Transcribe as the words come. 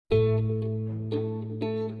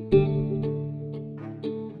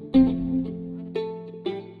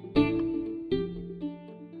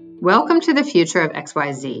Welcome to the Future of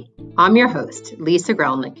XYZ. I'm your host, Lisa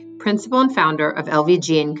Grelnick, principal and founder of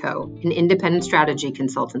LVG & Co., an independent strategy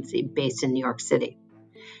consultancy based in New York City.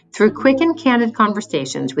 Through quick and candid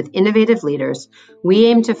conversations with innovative leaders, we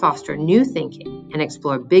aim to foster new thinking and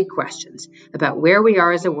explore big questions about where we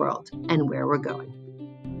are as a world and where we're going.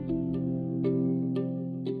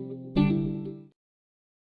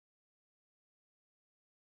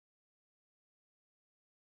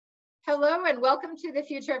 Hello and welcome to the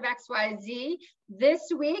Future of XYZ.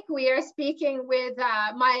 This week we are speaking with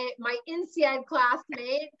my INSEAD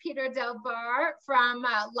classmate, Peter Delbar,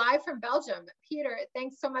 live from Belgium. Peter,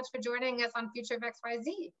 thanks so much for joining us on Future of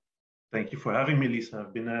XYZ. Thank you for having me, Lisa.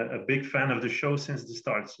 I've been a big fan of the show since the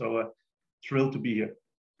start, so thrilled to be here.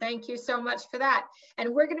 Thank you so much for that.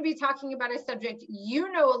 And we're going to be talking about a subject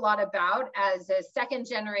you know a lot about as a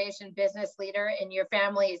second-generation business leader in your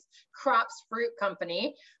family's Crops Fruit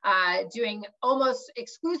Company, doing almost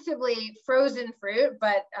exclusively frozen fruit,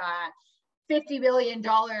 but $50 billion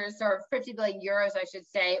or 50 billion euros, I should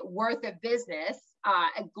say, worth of business,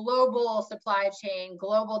 a global supply chain,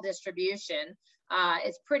 global distribution.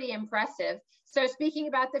 It's pretty impressive. So speaking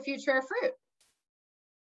about the future of fruit.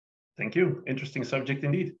 Thank you. Interesting subject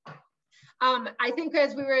indeed. I think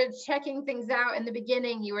as we were checking things out in the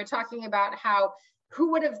beginning, you were talking about how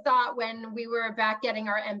who would have thought when we were back getting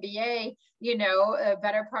our MBA, you know, a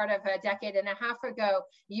better part of a decade and a half ago,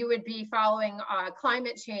 you would be following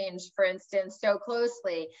climate change, for instance, so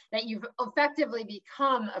closely that you've effectively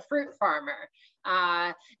become a fruit farmer.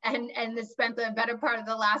 And spent the better part of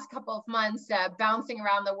the last couple of months bouncing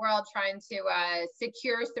around the world trying to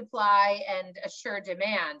secure supply and assure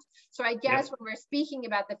demand. So I guess when we're speaking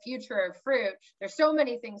about the future of fruit, there's so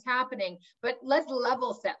many things happening, but let's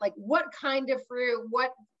level set. Like, what kind of fruit?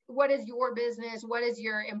 What is your business? What is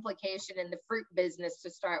your implication in the fruit business to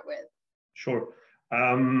start with? Sure.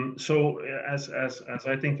 So as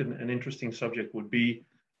I think an interesting subject would be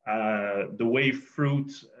the way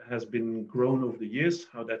fruit has been grown over the years,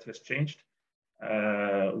 how that has changed,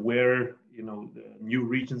 where the new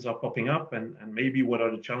regions are popping up, and maybe what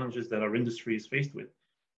are the challenges that our industry is faced with.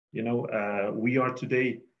 We are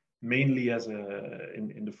today mainly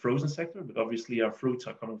in the frozen sector, but obviously our fruits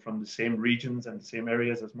are coming from the same regions and the same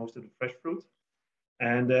areas as most of the fresh fruit.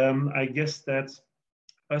 And I guess that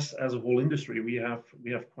us as a whole industry, we have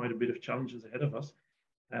quite a bit of challenges ahead of us.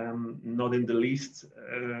 Not in the least,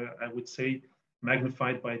 I would say,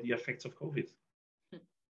 magnified by the effects of COVID.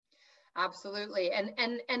 Absolutely.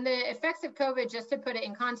 And the effects of COVID, just to put it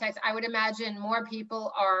in context, I would imagine more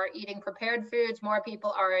people are eating prepared foods, more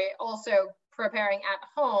people are also preparing at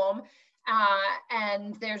home,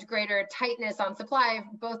 and there's greater tightness on supply,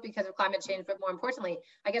 both because of climate change, but more importantly,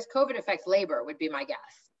 I guess COVID affects labor would be my guess.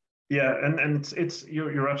 Yeah, and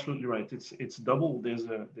you're absolutely right. It's double. There's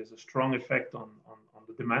a strong effect on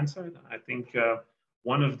the demand side. I think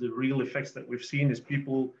one of the real effects that we've seen is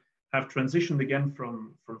people have transitioned again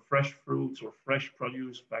from fresh fruits or fresh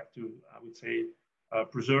produce back to, I would say,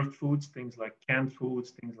 preserved foods, things like canned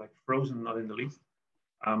foods, things like frozen, not in the least.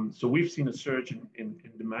 So we've seen a surge in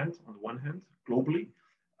demand on the one hand, globally.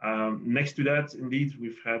 Next to that, indeed,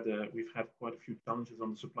 we've had quite a few challenges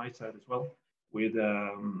on the supply side as well, with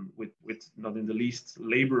not in the least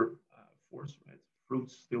labor force. Right?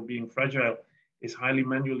 Fruits still being fragile is highly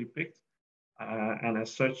manually picked. And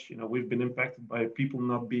as such, we've been impacted by people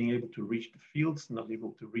not being able to reach the fields, not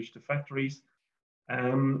able to reach the factories.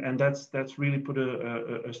 And that's really put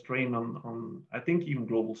a strain on, I think, even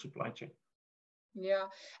global supply chain. Yeah.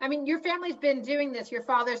 I mean, your family's been doing this. Your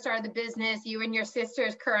father started the business. You and your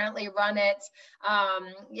sisters currently run it.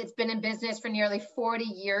 It's been in business for nearly 40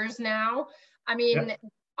 years now. I mean,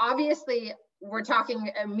 Obviously, we're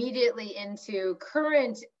talking immediately into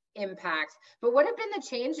current impacts, but what have been the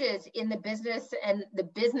changes in the business and the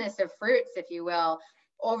business of fruits, if you will,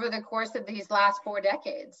 over the course of these last 4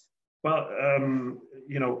 decades? Well,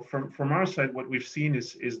 from our side, what we've seen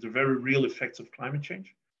is the very real effects of climate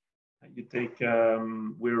change. You take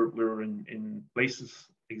we're in places,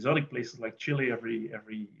 exotic places like Chile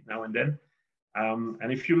every now and then,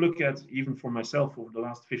 and if you look at, even for myself, over the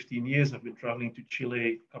last 15 years, I've been traveling to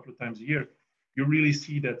Chile a couple of times a year. You really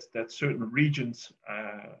see that certain regions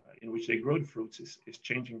in which they grow the fruits is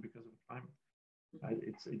changing because of the climate.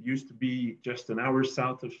 It used to be just an hour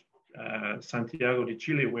south of Santiago de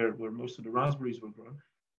Chile, where most of the raspberries were grown.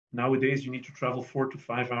 Nowadays, you need to travel 4 to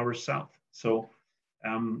 5 hours south. So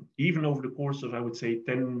even over the course of, I would say,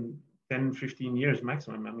 10, 15 years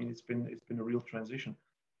maximum, I mean, it's been a real transition.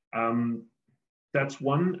 That's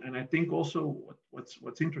one. And I think also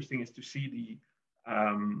what's interesting is to see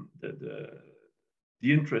the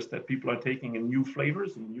the interest that people are taking in new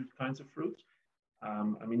flavors and new kinds of fruits.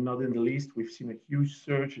 I mean, not in the least, we've seen a huge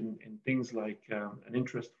surge in things like an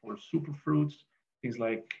interest for superfruits, things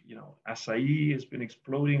like, you know, acai has been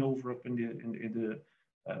exploding over up in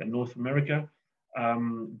the North America.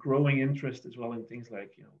 Growing interest as well in things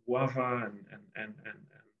like, you know, guava and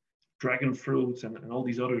dragon fruits and all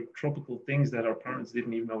these other tropical things that our parents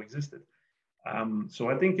didn't even know existed. So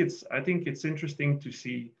I think it's interesting to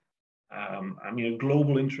see. I mean, a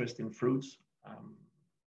global interest in fruits.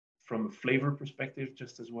 From a flavor perspective,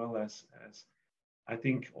 just as well as I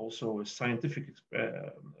think also a scientific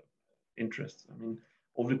interest. I mean,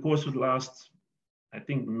 over the course of the last, I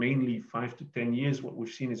think mainly 5 to 10 years, what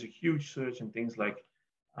we've seen is a huge surge in things like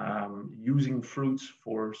using fruits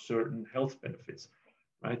for certain health benefits,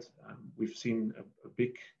 right? We've seen a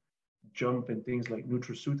big jump in things like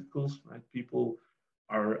nutraceuticals, right? People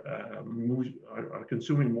are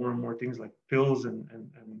consuming more and more things like pills and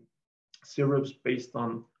syrups based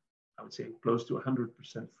on, I would say, close to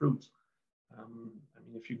 100% fruits. I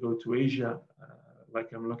mean, if you go to Asia,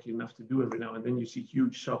 like I'm lucky enough to do every now and then, you see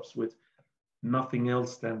huge shops with nothing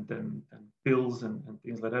else than pills and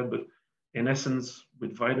things like that. But in essence,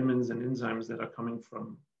 with vitamins and enzymes that are coming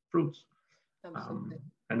from fruits.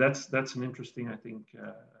 And that's an interesting, I think,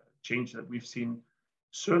 change that we've seen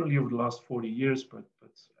certainly over the last 40 years, but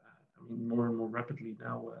I mean, more and more rapidly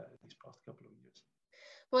now these past couple of years.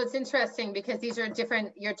 Well, it's interesting because these are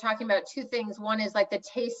different, you're talking about two things. One is like the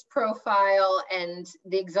taste profile and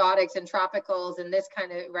the exotics and tropicals and this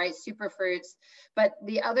kind of, right, superfruits. But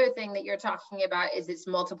the other thing that you're talking about is its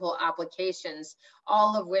multiple applications,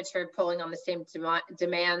 all of which are pulling on the same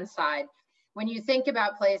demand side. When you think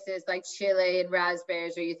about places like Chile and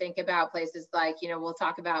raspberries, or you think about places like, you know, we'll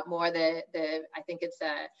talk about more I think it's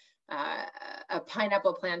a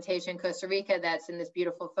pineapple plantation, Costa Rica, that's in this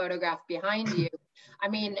beautiful photograph behind you. I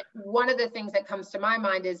mean, one of the things that comes to my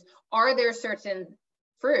mind is, are there certain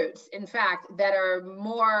fruits, in fact, that are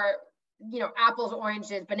more, you know, apples,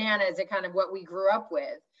 oranges, bananas, are kind of what we grew up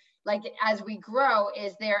with. Like, as we grow,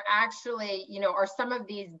 is there actually, you know, are some of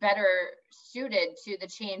these better suited to the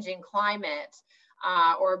changing climate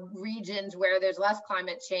or regions where there's less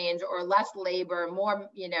climate change or less labor, more,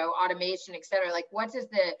 you know, automation, et cetera? Like, what does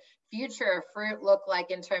the future of fruit look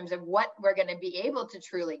like in terms of what we're going to be able to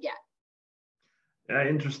truly get?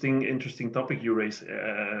 Interesting topic you raise.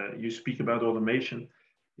 You speak about automation.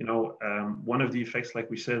 You know, one of the effects, like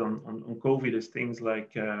we said, on COVID is things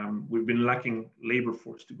like we've been lacking labor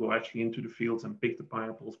force to go actually into the fields and pick the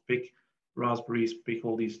pineapples, pick raspberries, pick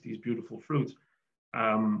all these beautiful fruits.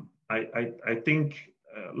 I think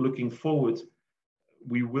looking forward,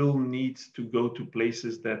 we will need to go to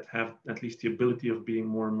places that have at least the ability of being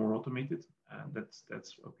more and more automated. That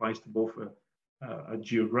applies to both a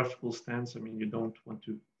geographical stance. I mean, you don't want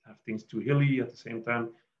to have things too hilly at the same time.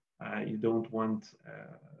 You don't want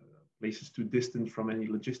places too distant from any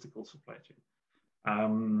logistical supply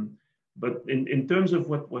chain. But in terms of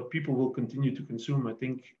what people will continue to consume, I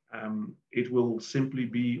think it will simply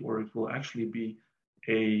be, or it will actually be,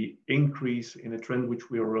 a increase in a trend which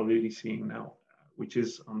we are already seeing now, which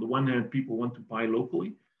is, on the one hand, people want to buy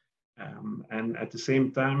locally, and at the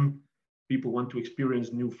same time, people want to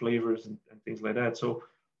experience new flavors and things like that. So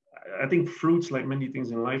I think fruits, like many things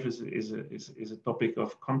in life, is a topic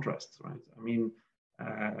of contrast, right? I mean,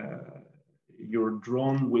 you're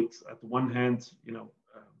drawn with, at the one hand, you know,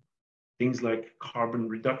 things like carbon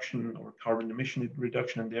reduction or carbon emission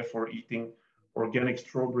reduction, and therefore eating organic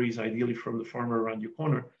strawberries, ideally from the farmer around your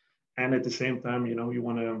corner. And at the same time, you know, you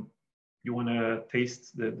want to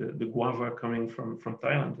taste the guava coming from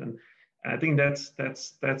Thailand. And I think that's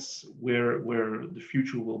where the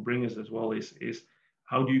future will bring us as well, is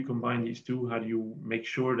how do you combine these two? How do you make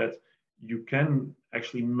sure that you can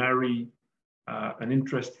actually marry an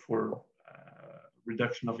interest for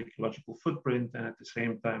reduction of ecological footprint, and at the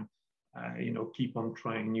same time, you know, keep on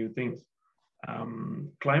trying new things.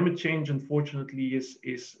 Climate change, unfortunately,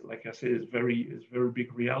 is like I said, is very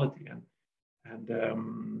big reality, and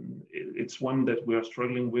it's one that we are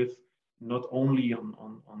struggling with, not only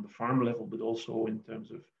on the farm level, but also in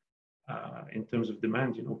terms of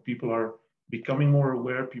demand. You know, people are becoming more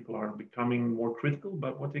aware. People are becoming more critical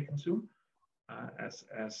about what they consume, as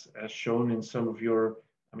shown in some of your,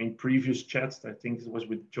 I mean, previous chats. I think it was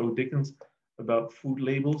with Joe Dickens about food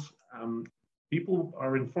labels. People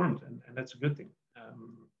are informed, and that's a good thing.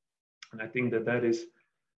 And I think that is,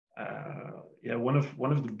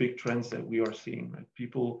 one of the big trends that we are seeing. Right?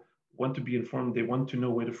 People want to be informed. They want to know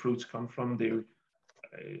where the fruits come from. They,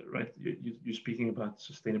 right? You're speaking about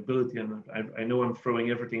sustainability, and I know I'm throwing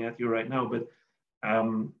everything at you right now, but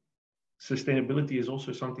sustainability is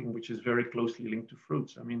also something which is very closely linked to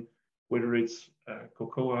fruits. I mean, whether it's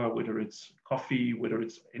cocoa, whether it's coffee, whether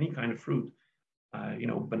it's any kind of fruit,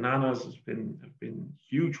 bananas have been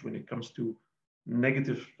huge when it comes to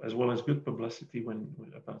negative as well as good publicity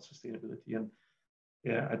about sustainability. And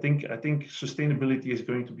yeah, I think sustainability is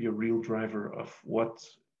going to be a real driver of what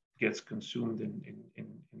gets consumed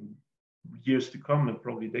in years to come and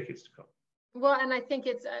probably decades to come. Well, and I think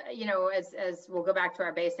it's, as we'll go back to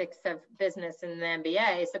our basics of business in the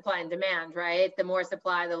MBA, supply and demand, right? The more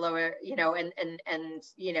supply, the lower,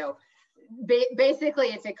 basically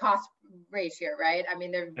it's a cost ratio, right? I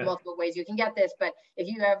mean, there are multiple ways you can get this, but if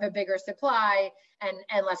you have a bigger supply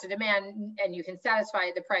and lesser demand and you can satisfy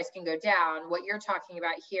it, the price can go down. What you're talking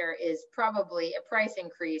about here is probably a price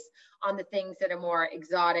increase on the things that are more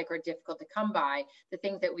exotic or difficult to come by, the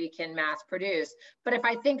things that we can mass produce. But if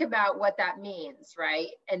I think about what that means, right,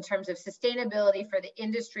 in terms of sustainability for the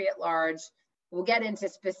industry at large, we'll get into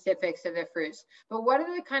specifics of the fruits, but what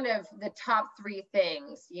are the top 3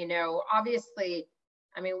 things? Obviously,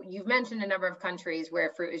 I mean, you've mentioned a number of countries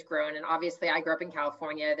where fruit is grown, and obviously I grew up in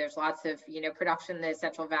California. There's lots of, production in the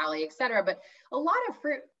Central Valley, et cetera, but a lot of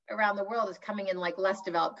fruit around the world is coming in like less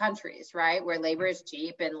developed countries, right? Where labor is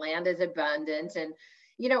cheap and land is abundant. And,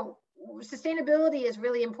 sustainability is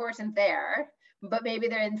really important there, but maybe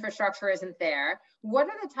their infrastructure isn't there. What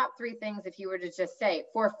are the top 3 things, if you were to just say,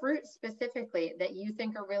 for fruit specifically, that you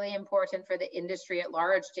think are really important for the industry at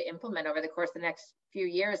large to implement over the course of the next few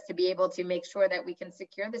years to be able to make sure that we can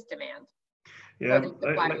secure this demand? Yeah,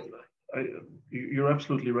 you're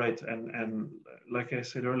absolutely right. And like I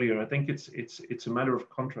said earlier, I think it's a matter of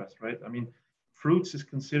contrast, right? I mean, fruits is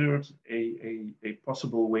considered a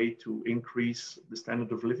possible way to increase the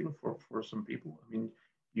standard of living for some people. I mean,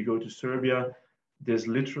 you go to Serbia, there's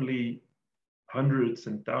literally hundreds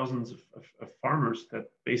and thousands of farmers that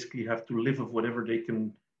basically have to live of whatever they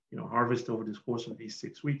can, harvest over the course of these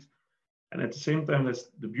 6 weeks. And at the same time, that's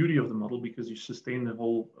the beauty of the model, because you sustain the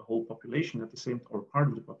whole population at the same, or part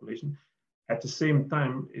of the population. At the same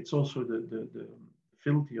time, it's also the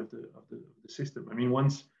fidelity of the system. I mean,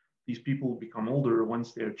 once these people become older,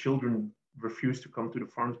 once their children refuse to come to the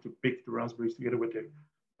farms to pick the raspberries together with their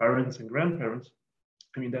parents and grandparents,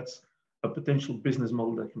 I mean, that's a potential business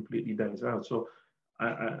model that completely dies out. So,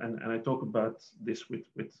 I talk about this with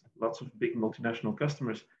lots of big multinational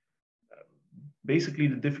customers. Basically,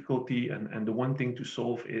 the difficulty and the one thing to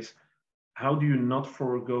solve is, how do you not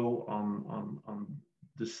forego on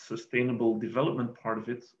the sustainable development part of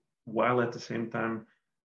it, while at the same time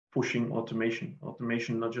pushing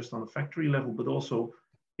automation not just on the factory level, but also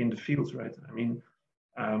in the fields, right? I mean,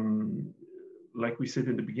 like we said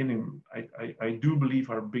in the beginning, I do believe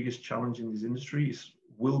our biggest challenge in this industry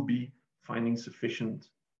will be finding sufficient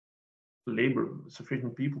labor,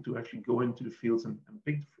 sufficient people to actually go into the fields and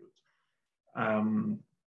pick the fruits.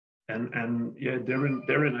 And yeah,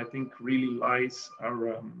 therein I think really lies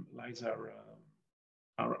our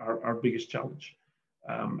biggest challenge.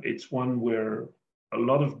 It's one where a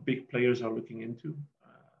lot of big players are looking into,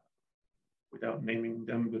 without naming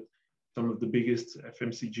them, but some of the biggest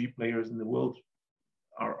FMCG players in the world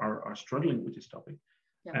are struggling with this topic,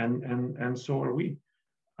 yeah. and so are we.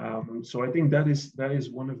 So I think that is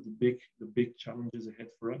one of the big challenges ahead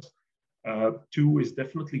for us. 2 is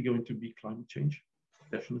definitely going to be climate change,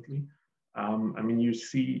 definitely. I mean,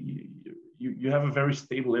 you have a very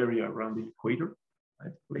stable area around the equator,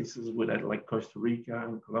 right? Places with that, like Costa Rica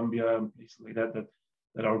and Colombia and places like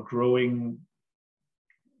that are growing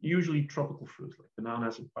usually tropical fruits like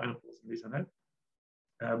bananas and pineapples and this and that.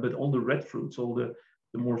 But all the red fruits, all the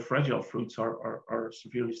more fragile fruits are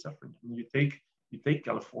severely suffering. I mean, you take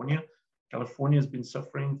California. California has been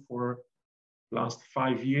suffering for the last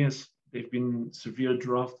 5 years. They've been severe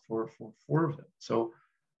drought for 4 of them. So,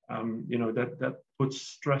 that puts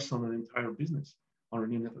stress on an entire business, on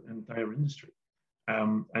an entire industry.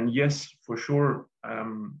 And yes, for sure,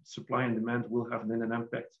 supply and demand will have then an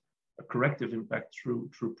impact, a corrective impact through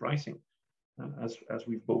pricing, as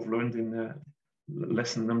we've both learned in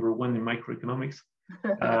lesson number 1 in microeconomics.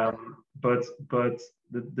 But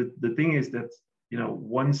the thing is that,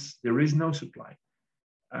 once there is no supply,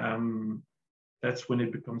 that's when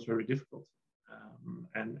it becomes very difficult.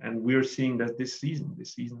 And we're seeing that this season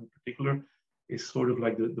in particular is sort of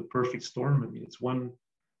like the perfect storm. I mean, it's one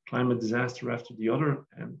climate disaster after the other,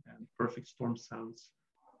 and perfect storm sounds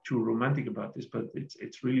too romantic about this, but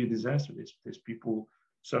it's really a disaster. There's people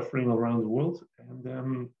suffering around the world,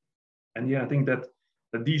 and yeah, I think that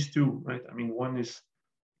these 2, right? I mean, one is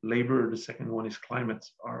labor, the second one is climate,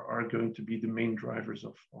 are going to be the main drivers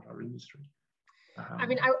of our industry. I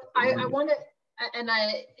mean, I want to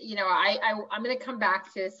I'm going to come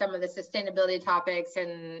back to some of the sustainability topics,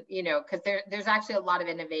 and because there's actually a lot of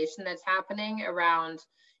innovation that's happening around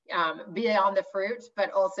beyond the fruit,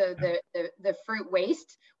 but also the fruit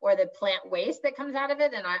waste or the plant waste that comes out of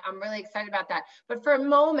it, and I'm really excited about that. But for a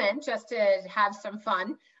moment, just to have some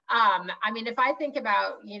fun, if I think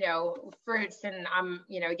about, fruits, and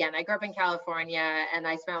again, I grew up in California and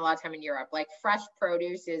I spent a lot of time in Europe. Like, fresh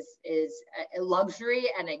produce is a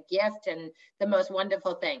luxury and a gift and the most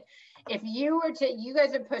wonderful thing. If you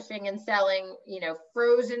guys are pushing and selling,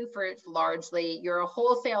 frozen fruits largely, you're a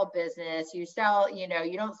wholesale business, you sell, you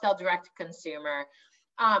don't sell direct to consumer.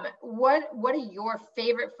 What are your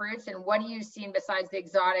favorite fruits, and what have you seen besides the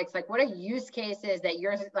exotics? Like, what are use cases that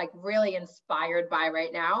you're like really inspired by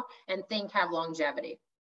right now and think have longevity?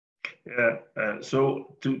 Yeah.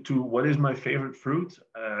 So to what is my favorite fruit?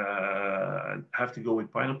 I have to go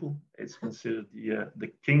with pineapple. It's considered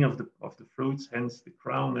the king of the fruits, hence the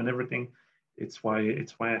crown and everything. It's why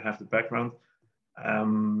I have the background.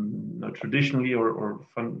 Traditionally, or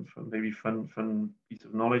fun piece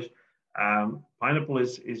of knowledge. Pineapple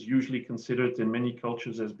is usually considered in many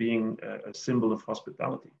cultures as being a symbol of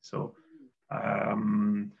hospitality. So,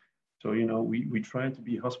 we try to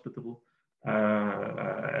be hospitable,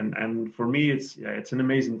 and for me, it's an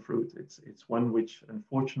amazing fruit. It's one which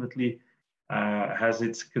unfortunately has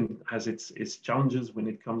its challenges when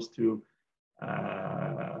it comes to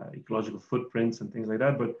ecological footprints and things like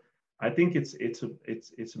that. But I think it's a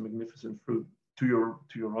magnificent fruit. To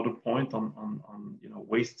your other point on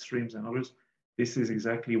waste streams and others, this is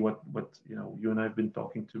exactly what you and I have been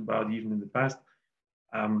talking about even in the past.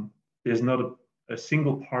 There's not a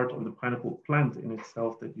single part of the pineapple plant in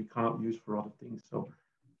itself that you cannot use for other things. So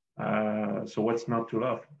what's not to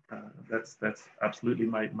love? That's absolutely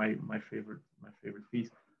my favorite piece.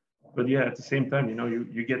 But yeah, at the same time,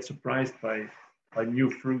 you get surprised by new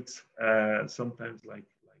fruits, sometimes like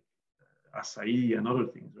acai and other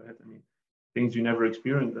things, right? I mean, things you never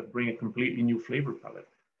experienced that bring a completely new flavor palette.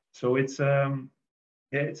 So it's a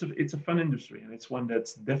fun industry, and it's one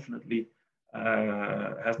that's definitely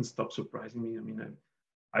hasn't stopped surprising me. I mean,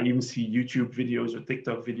 I even see YouTube videos or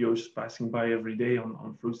TikTok videos passing by every day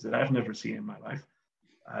on fruits that I've never seen in my life.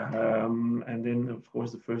 And then, of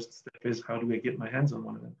course, the first step is, how do I get my hands on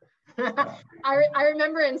one of them? I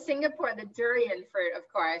remember in Singapore, the durian fruit, of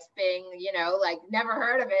course, being, like, never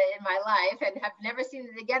heard of it in my life and have never seen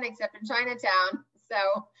it again except in Chinatown.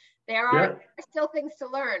 So there are still things to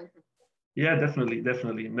learn. Yeah, definitely.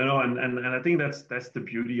 No, and I think that's the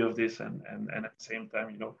beauty of this, and at the same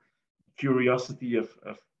time, curiosity of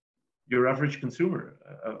your average consumer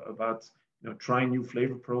about trying new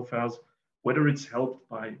flavor profiles, whether it's helped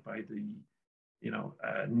by the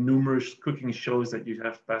numerous cooking shows that you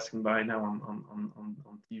have passing by now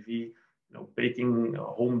on TV. Baking,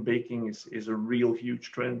 home baking is a real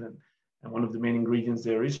huge trend, and one of the main ingredients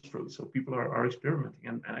there is fruit. So people are experimenting,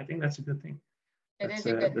 and I think that's a good thing. That's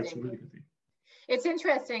a really good thing. It's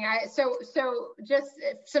interesting. So just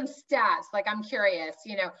some stats, like, I'm curious,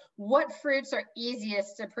 what fruits are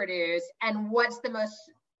easiest to produce, and what's the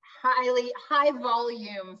most high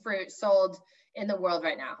volume fruit sold in the world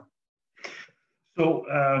right now? So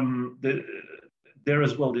there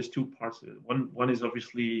as well, there's two parts of it. One is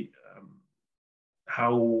obviously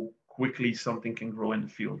how quickly something can grow in the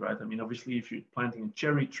field, right? I mean, obviously, if you're planting a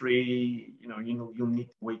cherry tree, you'll need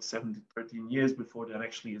to wait 7 to 13 years before that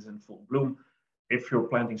actually is in full bloom. If you're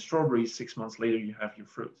planting strawberries, 6 months later, you have your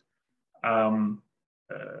fruit. And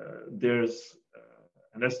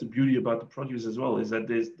that's the beauty about the produce as well, is that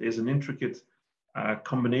there's an intricate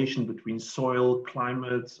combination between soil,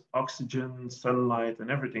 climate, oxygen, sunlight, and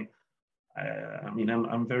everything.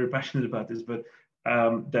 I'm very passionate about this, but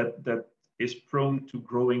that is prone to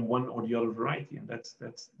growing one or the other variety, and that's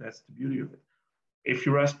the beauty of it. If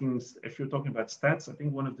you're talking about stats, I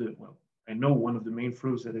think one of the main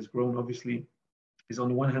fruits that is grown obviously is, on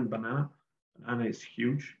the one hand, banana. Banana is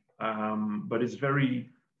huge, but it's very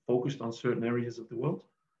focused on certain areas of the world,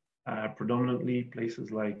 predominantly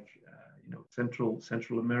places like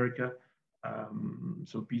Central America,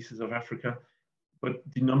 some pieces of Africa. But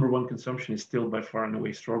the number one consumption is still by far and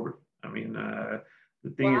away strawberry. I mean, the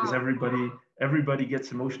thing is, everybody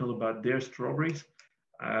gets emotional about their strawberries.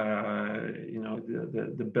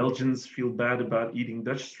 The Belgians feel bad about eating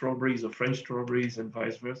Dutch strawberries or French strawberries, and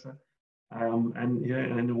vice versa. And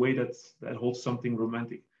in a way that holds something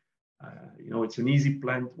romantic. It's an easy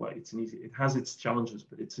plant. Well, it has its challenges,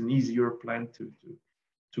 but it's an easier plant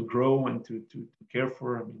to grow and to care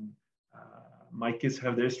for. I mean, my kids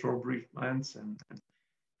have their strawberry plants, and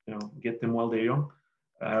get them while they're young.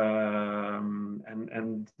 And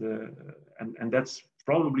and that's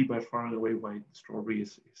probably by far and away why strawberry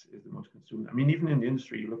is the most consumed. I mean, even in the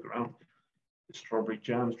industry, you look around, strawberry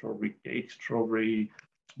jam, strawberry cake, strawberry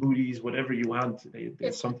smoothies, whatever you want,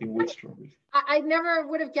 there's something with strawberries. I never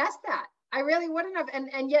would have guessed that. I really wouldn't have.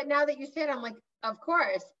 And yet now that you say it, I'm like, of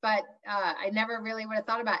course, but I never really would have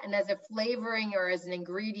thought about it. And as a flavoring or as an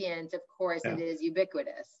ingredient, of course, it is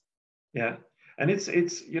ubiquitous. Yeah. And it's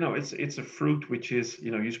a fruit which is,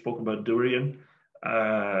 you spoke about durian.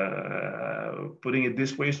 Putting it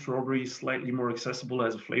this way, strawberry is slightly more accessible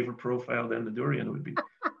as a flavor profile than the durian would be.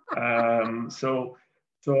 So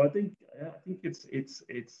I think it's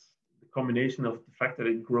the combination of the fact that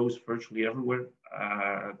it grows virtually everywhere,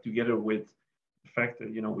 together with the fact that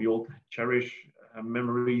we all cherish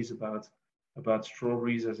memories about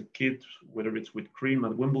strawberries as a kid, whether it's with cream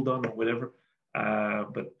at Wimbledon or whatever.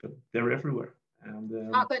 But they're everywhere. And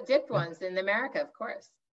chocolate dipped ones in America, of course.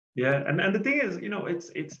 Yeah, and the thing is,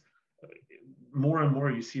 it's more and more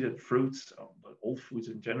you see that fruits, but all foods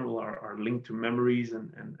in general, are linked to memories,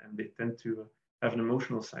 and they tend to have an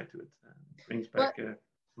emotional side to it. It brings back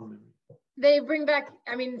memory. They bring back,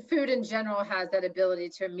 I mean, food in general has that ability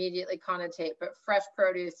to immediately connotate, but fresh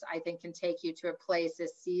produce, I think, can take you to a place, a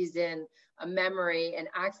season, a memory, and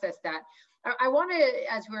access that. I want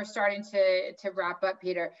to, as we're starting to wrap up,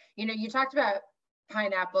 Peter, you talked about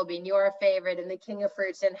pineapple being your favorite and the king of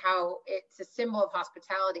fruits and how it's a symbol of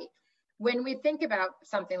hospitality. When we think about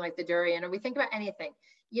something like the durian, or we think about anything,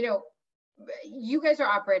 you guys are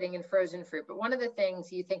operating in frozen fruit, but one of the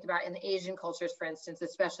things you think about in the Asian cultures, for instance,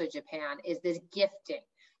 especially Japan, is this gifting.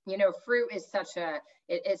 Fruit is such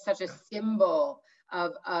a symbol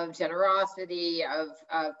of generosity, of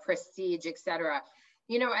prestige, etc.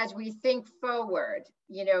 As we think forward,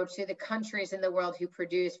 to the countries in the world who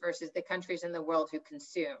produce versus the countries in the world who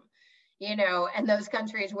consume, and those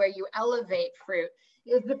countries where you elevate fruit,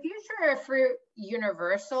 is the future of fruit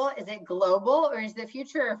universal? Is it global, or is the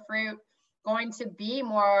future of fruit going to be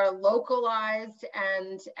more localized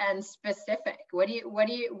and specific? What's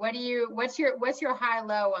your high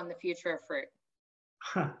low on the future of fruit?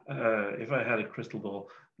 If I had a crystal ball,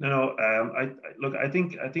 no. I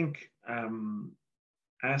think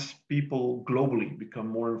as people globally become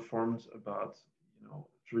more informed about,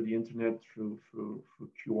 through the internet, through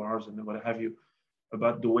QRs and what have you,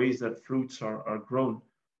 about the ways that fruits are grown,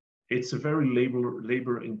 it's a very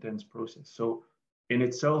labor intense process. So in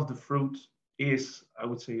itself, the fruit is, I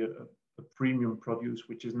would say, a premium produce,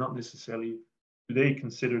 which is not necessarily today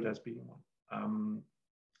considered as being one.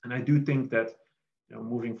 And I do think that,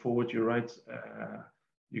 moving forward, you're right.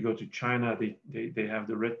 You go to China, they have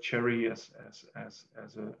the red cherry as a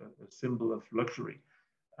symbol of luxury.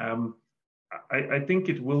 I think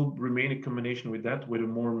it will remain a combination with that, with a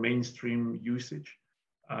more mainstream usage.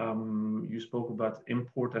 You spoke about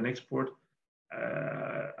import and export.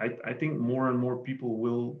 I think more and more people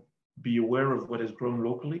will be aware of what is grown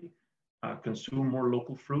locally, consume more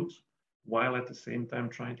local fruits, while at the same time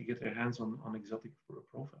trying to get their hands on exotic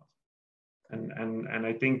profiles. And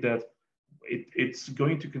I think that it's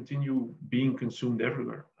going to continue being consumed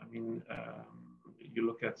everywhere. I mean, you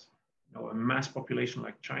look at a mass population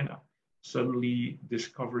like China suddenly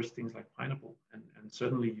discovers things like pineapple, and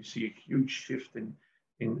suddenly you see a huge shift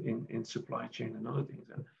in supply chain and other things.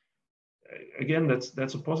 And again,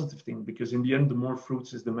 that's a positive thing, because in the end, the more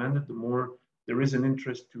fruits is demanded, the more there is an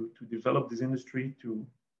interest to develop this industry, to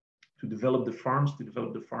develop the farms, to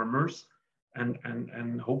develop the farmers,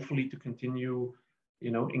 and hopefully to continue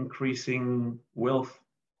increasing wealth,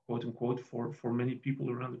 quote unquote, for many people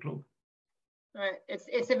around the globe. Right.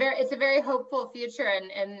 It's a very hopeful future,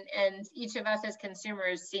 and each of us as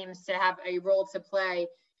consumers seems to have a role to play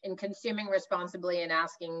in consuming responsibly and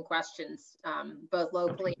asking questions, both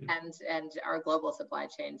locally and our global supply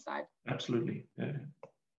chain side. Absolutely. Yeah.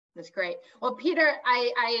 That's great. Well, Peter,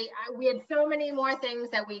 we had so many more things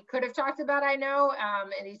that we could have talked about, I know,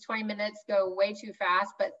 and these 20 minutes go way too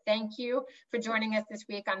fast, but thank you for joining us this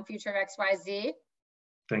week on Future of XYZ.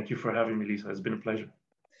 Thank you for having me, Lisa. It's been a pleasure.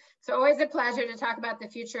 It's always a pleasure to talk about the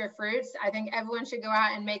future of fruits. I think everyone should go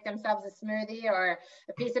out and make themselves a smoothie or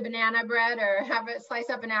a piece of banana bread, or have it slice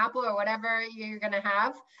up an apple, or whatever you're going to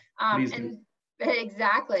have. Please do.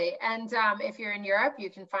 Exactly. And if you're in Europe, you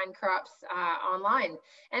can find crops online.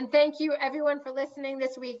 And thank you everyone for listening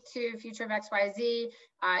this week to Future of XYZ.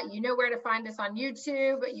 You know where to find us on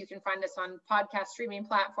YouTube. You can find us on podcast streaming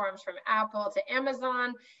platforms from Apple to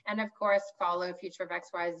Amazon. And of course, follow Future of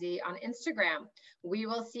XYZ on Instagram. We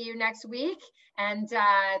will see you next week. And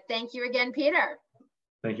thank you again, Peter.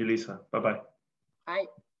 Thank you, Lisa. Bye-bye. Bye.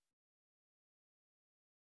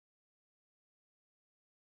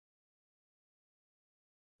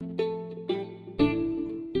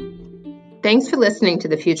 Thanks for listening to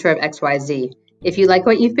The Future of XYZ. If you like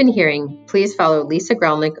what you've been hearing, please follow Lisa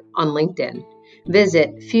Grelnick on LinkedIn.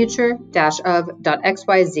 Visit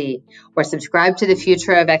future-of.xyz or subscribe to the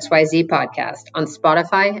Future of XYZ podcast on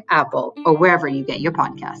Spotify, Apple, or wherever you get your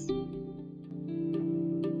podcasts.